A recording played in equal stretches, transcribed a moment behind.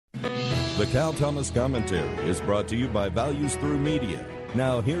The Cal Thomas Commentary is brought to you by Values Through Media.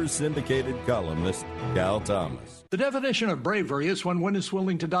 Now here's syndicated columnist Cal Thomas. The definition of bravery is when one is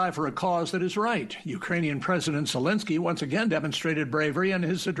willing to die for a cause that is right. Ukrainian President Zelensky once again demonstrated bravery in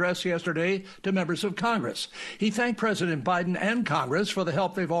his address yesterday to members of Congress. He thanked President Biden and Congress for the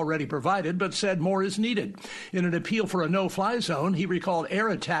help they've already provided, but said more is needed. In an appeal for a no-fly zone, he recalled air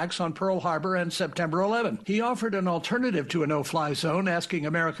attacks on Pearl Harbor and September 11. He offered an alternative to a no-fly zone, asking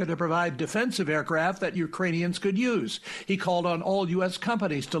America to provide defensive aircraft that Ukrainians could use. He called on all U.S.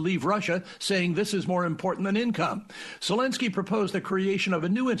 companies to leave Russia, saying this is more important than income. Zelensky proposed the creation of a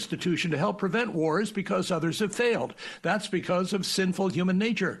new institution to help prevent wars because others have failed. That's because of sinful human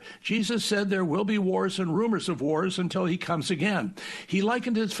nature. Jesus said there will be wars and rumors of wars until he comes again. He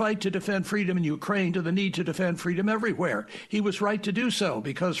likened his fight to defend freedom in Ukraine to the need to defend freedom everywhere. He was right to do so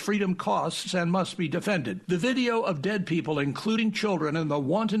because freedom costs and must be defended. The video of dead people, including children, and the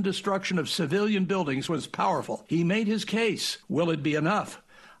wanton destruction of civilian buildings was powerful. He made his case. Will it be enough?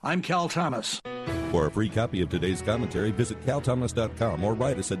 I'm Cal Thomas. For a free copy of today's commentary, visit calthomas.com or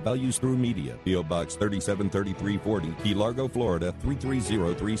write us at Values Through Media, P.O. Box 373340, Key Largo, Florida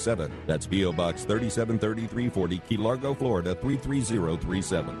 33037. That's P.O. Box 373340, Key Largo, Florida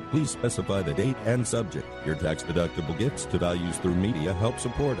 33037. Please specify the date and subject. Your tax-deductible gifts to Values Through Media help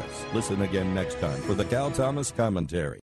support us. Listen again next time for the Cal Thomas Commentary.